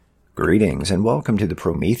Greetings and welcome to the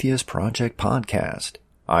Prometheus Project Podcast.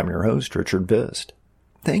 I'm your host, Richard Bist.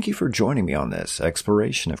 Thank you for joining me on this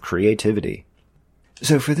exploration of creativity.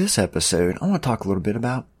 So for this episode, I want to talk a little bit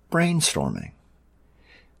about brainstorming.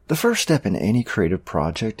 The first step in any creative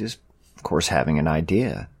project is, of course, having an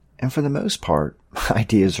idea. And for the most part,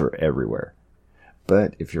 ideas are everywhere.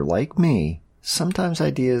 But if you're like me, sometimes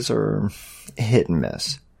ideas are hit and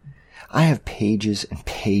miss. I have pages and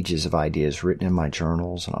pages of ideas written in my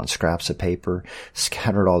journals and on scraps of paper,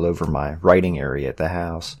 scattered all over my writing area at the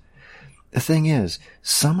house. The thing is,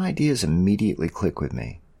 some ideas immediately click with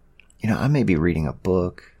me. I may be reading a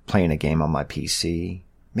book, playing a game on my PC,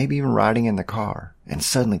 maybe even riding in the car, and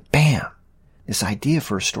suddenly, bam, this idea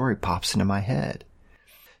for a story pops into my head.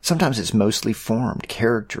 Sometimes it's mostly formed,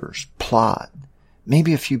 characters, plot,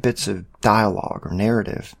 maybe a few bits of dialogue or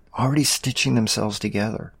narrative already stitching themselves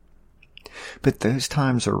together. But those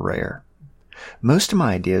times are rare. Most of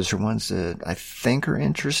my ideas are ones that I think are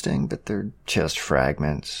interesting, but they're just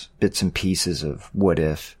fragments, bits and pieces of what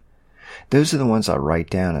if. Those are the ones I write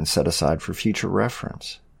down and set aside for future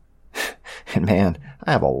reference. And man,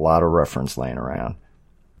 I have a lot of reference laying around.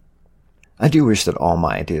 I do wish that all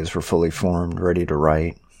my ideas were fully formed, ready to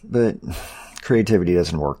write, but creativity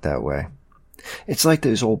doesn't work that way. It's like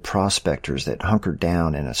those old prospectors that hunkered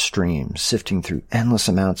down in a stream, sifting through endless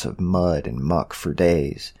amounts of mud and muck for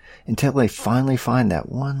days, until they finally find that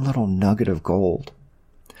one little nugget of gold.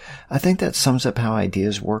 I think that sums up how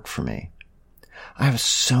ideas work for me. I have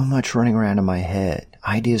so much running around in my head,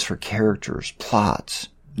 ideas for characters, plots,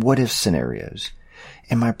 what-if scenarios,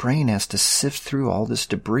 and my brain has to sift through all this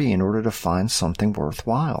debris in order to find something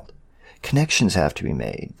worthwhile. Connections have to be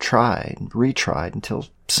made, tried, and retried until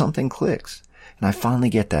something clicks. And I finally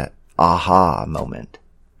get that aha moment.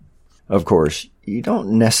 Of course, you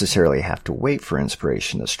don't necessarily have to wait for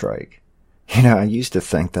inspiration to strike. I used to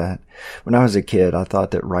think that. When I was a kid, I thought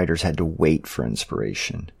that writers had to wait for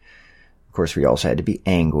inspiration. Of course, we also had to be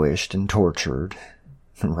anguished and tortured.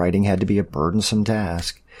 And writing had to be a burdensome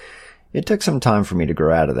task. It took some time for me to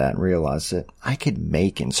grow out of that and realize that I could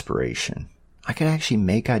make inspiration. I could actually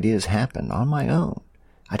make ideas happen on my own.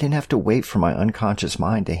 I didn't have to wait for my unconscious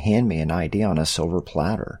mind to hand me an idea on a silver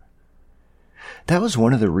platter. That was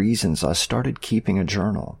one of the reasons I started keeping a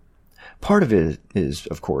journal. Part of it is,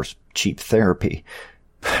 of course, cheap therapy,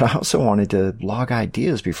 but I also wanted to log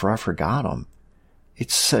ideas before I forgot them.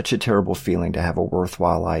 It's such a terrible feeling to have a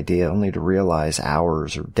worthwhile idea only to realize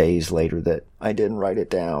hours or days later that I didn't write it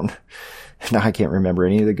down. Now I can't remember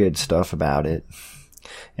any of the good stuff about it.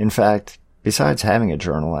 In fact, besides having a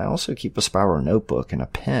journal, I also keep a spiral notebook and a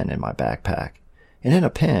pen in my backpack. And in a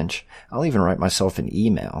pinch, I'll even write myself an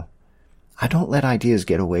email. I don't let ideas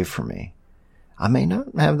get away from me. I may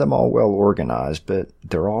not have them all well organized, but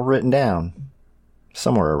they're all written down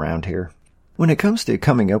somewhere around here. When it comes to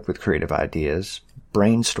coming up with creative ideas,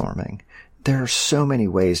 brainstorming, there are so many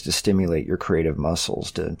ways to stimulate your creative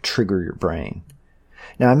muscles, to trigger your brain.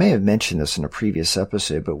 Now, I may have mentioned this in a previous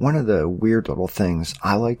episode, but one of the weird little things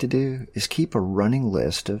I like to do is keep a running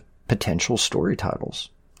list of potential story titles.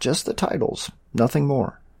 Just the titles, nothing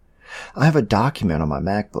more. I have a document on my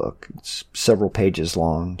MacBook. It's several pages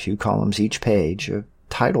long, 2 columns each page, of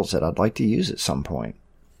titles that I'd like to use at some point.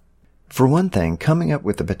 For one thing, coming up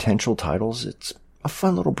with the potential titles, it's a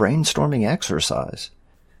fun little brainstorming exercise.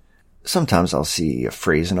 Sometimes I'll see a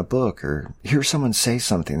phrase in a book or hear someone say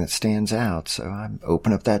something that stands out, so I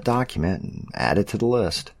open up that document and add it to the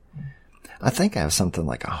list. I think I have something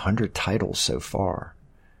like 100 titles so far.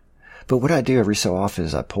 But what I do every so often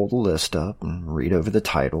is I pull the list up and read over the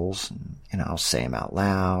titles, and I'll say them out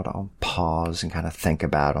loud. I'll pause and kind of think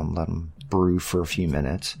about them, let them brew for a few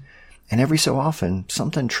minutes, and every so often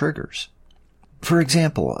something triggers. For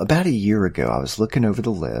example, about a year ago I was looking over the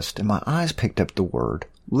list and my eyes picked up the word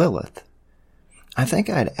Lilith. I think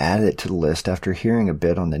I had added it to the list after hearing a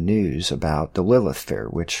bit on the news about the Lilith Fair,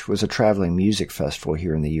 which was a traveling music festival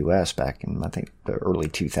here in the U.S. back in, I think, the early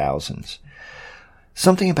 2000s.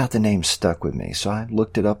 Something about the name stuck with me, so I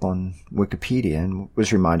looked it up on Wikipedia and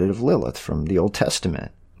was reminded of Lilith from the Old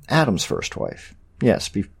Testament, Adam's first wife. Yes,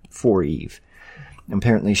 before Eve.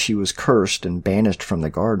 Apparently she was cursed and banished from the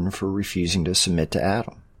garden for refusing to submit to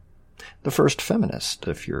Adam. The first feminist,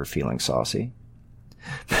 if you're feeling saucy.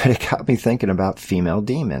 But it got me thinking about female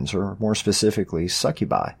demons, or more specifically,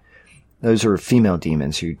 succubi. Those are female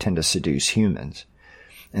demons who tend to seduce humans.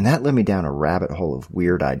 And that led me down a rabbit hole of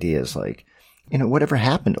weird ideas like, whatever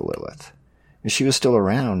happened to Lilith? If she was still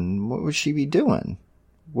around, what would she be doing?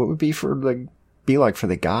 What would be like for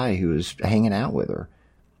the guy who was hanging out with her?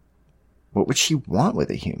 What would she want with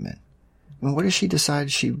a human? And what if she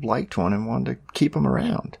decided she liked one and wanted to keep him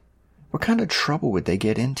around? What kind of trouble would they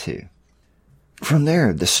get into? From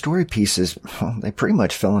there, the story pieces, well, they pretty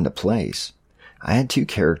much fell into place. I had two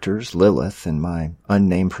characters, Lilith and my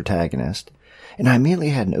unnamed protagonist, and I immediately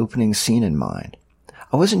had an opening scene in mind.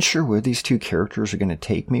 I wasn't sure where these two characters were going to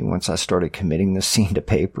take me once I started committing the scene to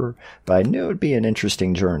paper, but I knew it would be an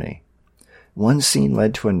interesting journey. One scene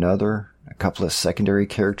led to another, a couple of secondary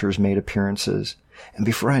characters made appearances, and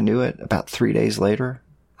before I knew it, about 3 days later,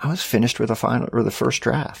 I was finished with the first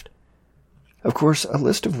draft. Of course, a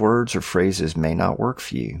list of words or phrases may not work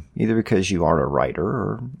for you, either because you aren't a writer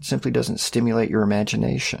or it simply doesn't stimulate your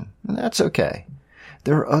imagination, and that's okay.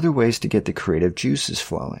 There are other ways to get the creative juices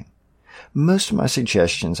flowing. Most of my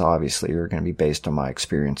suggestions, obviously, are going to be based on my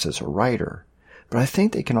experience as a writer, but I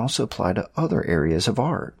think they can also apply to other areas of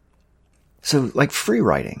art. So, like free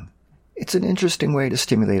writing, it's an interesting way to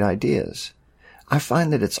stimulate ideas. I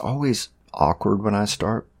find that it's always awkward when I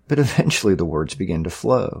start, but eventually the words begin to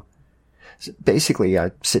flow. So basically,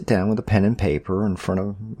 I sit down with a pen and paper in front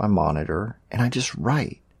of my monitor, and I just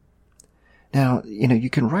write. Now, you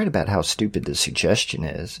can write about how stupid the suggestion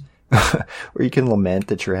is, or you can lament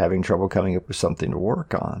that you're having trouble coming up with something to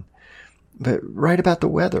work on. But write about the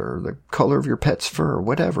weather, the color of your pet's fur,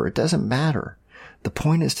 whatever. It doesn't matter. The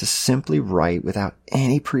point is to simply write without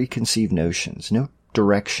any preconceived notions, no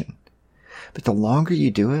direction. But the longer you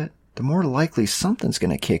do it, the more likely something's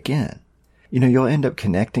going to kick in. You'll end up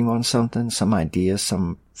connecting on something, some idea,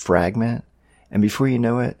 some fragment, and before you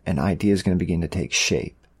know it, an idea is going to begin to take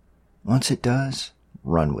shape. Once it does,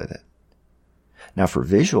 run with it. Now, for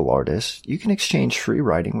visual artists, you can exchange free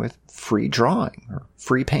writing with free drawing or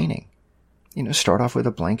free painting. Start off with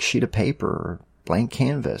a blank sheet of paper or blank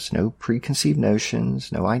canvas, no preconceived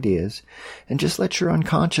notions, no ideas, and just let your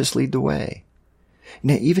unconscious lead the way.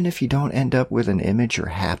 Now, even if you don't end up with an image you're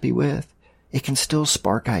happy with, it can still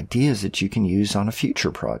spark ideas that you can use on a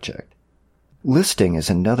future project. Listing is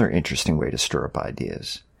another interesting way to stir up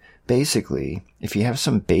ideas. Basically, if you have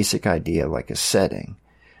some basic idea like a setting,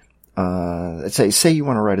 let's say you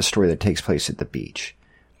want to write a story that takes place at the beach,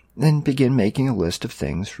 then begin making a list of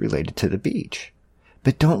things related to the beach.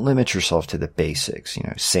 But don't limit yourself to the basics,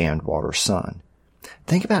 sand, water, sun.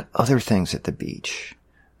 Think about other things at the beach.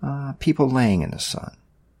 People laying in the sun.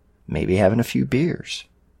 Maybe having a few beers.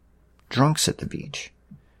 Drunks at the beach.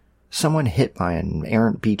 Someone hit by an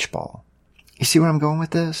errant beach ball. You see where I'm going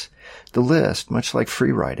with this? The list, much like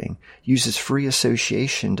free writing, uses free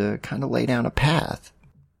association to kind of lay down a path.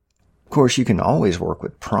 Of course, you can always work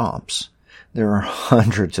with prompts. There are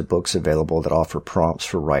hundreds of books available that offer prompts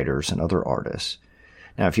for writers and other artists.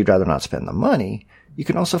 Now, if you'd rather not spend the money, you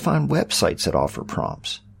can also find websites that offer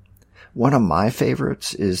prompts. One of my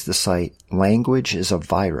favorites is the site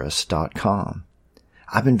languageIsAvirus.com.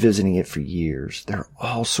 I've been visiting it for years. There are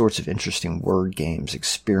all sorts of interesting word games,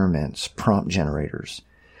 experiments, prompt generators.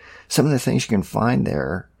 Some of the things you can find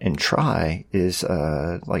there and try is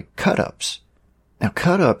like cut-ups. Now,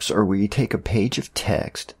 cut-ups are where you take a page of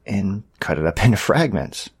text and cut it up into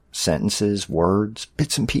fragments, sentences, words,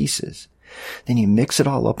 bits and pieces. Then you mix it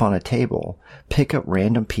all up on a table, pick up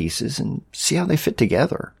random pieces, and see how they fit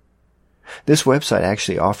together. This website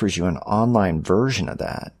actually offers you an online version of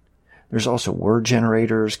that. There's also word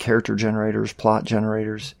generators, character generators, plot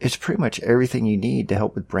generators. It's pretty much everything you need to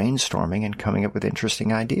help with brainstorming and coming up with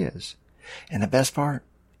interesting ideas. And the best part,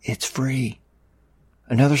 it's free.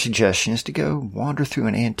 Another suggestion is to go wander through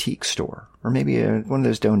an antique store, or maybe one of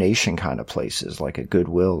those donation kind of places like a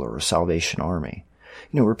Goodwill or a Salvation Army,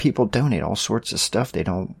 where people donate all sorts of stuff they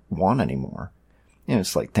don't want anymore.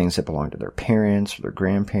 It's like things that belong to their parents or their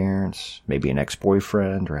grandparents, maybe an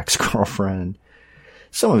ex-boyfriend or ex-girlfriend.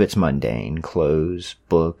 Some of it's mundane, clothes,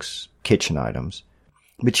 books, kitchen items.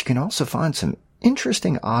 But you can also find some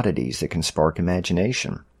interesting oddities that can spark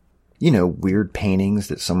imagination. Weird paintings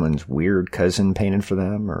that someone's weird cousin painted for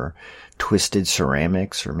them, or twisted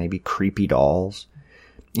ceramics, or maybe creepy dolls.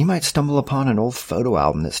 You might stumble upon an old photo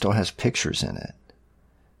album that still has pictures in it.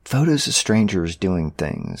 Photos of strangers doing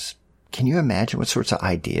things. Can you imagine what sorts of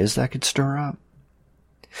ideas that could stir up?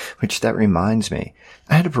 Which, that reminds me,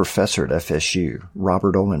 I had a professor at FSU,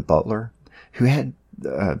 Robert Olin Butler, who had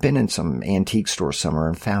been in some antique store somewhere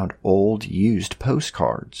and found old, used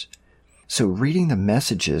postcards. So reading the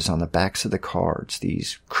messages on the backs of the cards,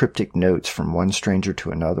 these cryptic notes from one stranger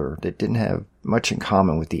to another that didn't have much in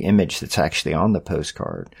common with the image that's actually on the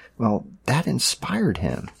postcard, well, that inspired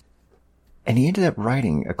him. And he ended up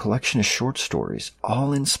writing a collection of short stories,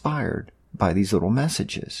 all inspired by these little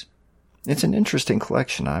messages. It's an interesting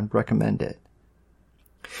collection. I'd recommend it.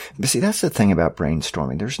 But see, that's the thing about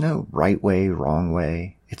brainstorming. There's no right way, wrong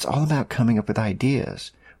way. It's all about coming up with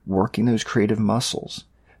ideas, working those creative muscles,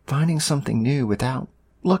 finding something new without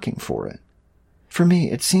looking for it. For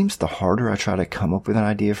me, it seems the harder I try to come up with an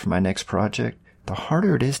idea for my next project, the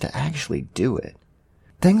harder it is to actually do it.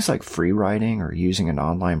 Things like free writing or using an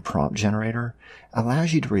online prompt generator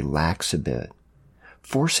allows you to relax a bit.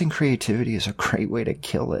 Forcing creativity is a great way to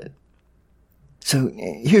kill it. So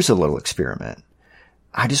here's a little experiment.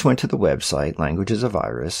 I just went to the website, Language is a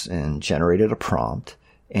Virus, and generated a prompt,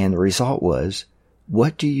 and the result was,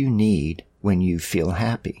 what do you need when you feel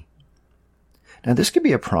happy? Now this could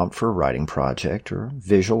be a prompt for a writing project or a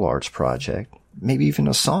visual arts project, maybe even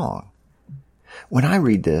a song. When I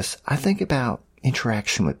read this, I think about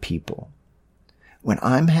interaction with people. When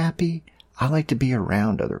I'm happy, I like to be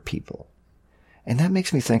around other people. And that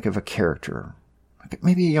makes me think of a character,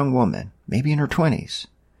 maybe a young woman, maybe in her 20s.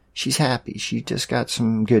 She's happy. She just got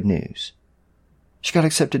some good news. She got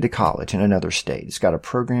accepted to college in another state. It's got a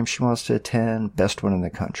program she wants to attend, best one in the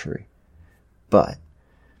country. But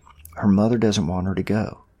her mother doesn't want her to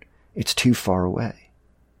go. It's too far away.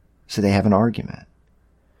 So they have an argument.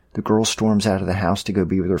 The girl storms out of the house to go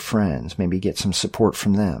be with her friends, maybe get some support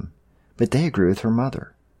from them. But they agree with her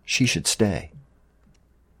mother. She should stay.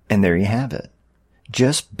 And there you have it.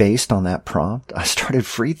 Just based on that prompt, I started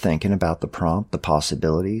free thinking about the prompt, the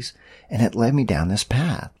possibilities, and it led me down this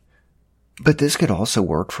path. But this could also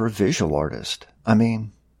work for a visual artist. I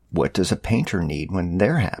mean, what does a painter need when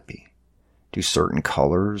they're happy? Do certain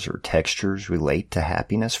colors or textures relate to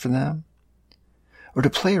happiness for them? Or to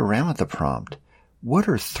play around with the prompt, what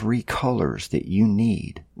are 3 colors that you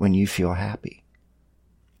need when you feel happy?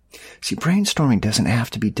 See, brainstorming doesn't have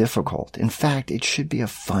to be difficult. In fact, it should be a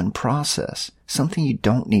fun process, something you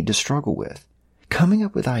don't need to struggle with. Coming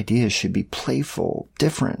up with ideas should be playful,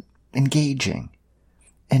 different, engaging.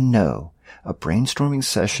 And no, a brainstorming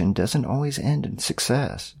session doesn't always end in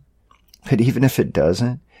success. But even if it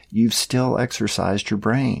doesn't, you've still exercised your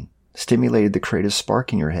brain, stimulated the creative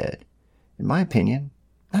spark in your head. In my opinion,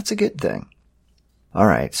 that's a good thing. All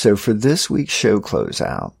right, so for this week's show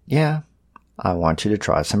closeout, I want you to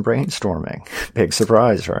try some brainstorming. Big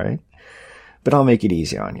surprise, right? But I'll make it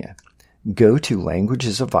easy on you. Go to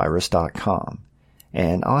languagesavirus.com,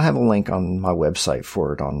 and I'll have a link on my website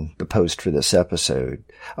for it on the post for this episode.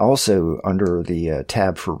 Also, under the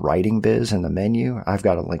tab for Writing Biz in the menu, I've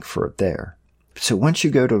got a link for it there. So once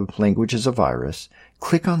you go to Language is a Virus,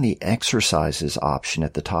 click on the Exercises option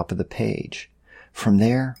at the top of the page. From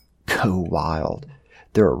there, go wild.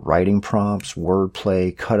 There are writing prompts,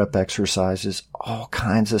 wordplay, cut-up exercises, all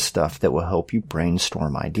kinds of stuff that will help you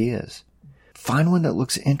brainstorm ideas. Find one that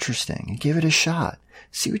looks interesting and give it a shot.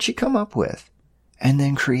 See what you come up with, and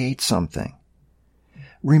then create something.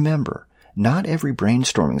 Remember, not every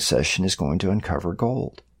brainstorming session is going to uncover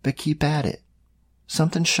gold, but keep at it.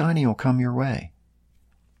 Something shiny will come your way.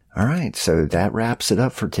 All right, so that wraps it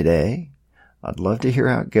up for today. I'd love to hear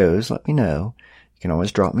how it goes. Let me know. You can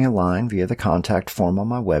always drop me a line via the contact form on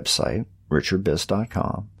my website,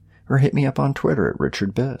 richardbist.com, or hit me up on Twitter at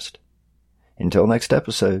richardbist. Until next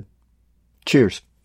episode, cheers.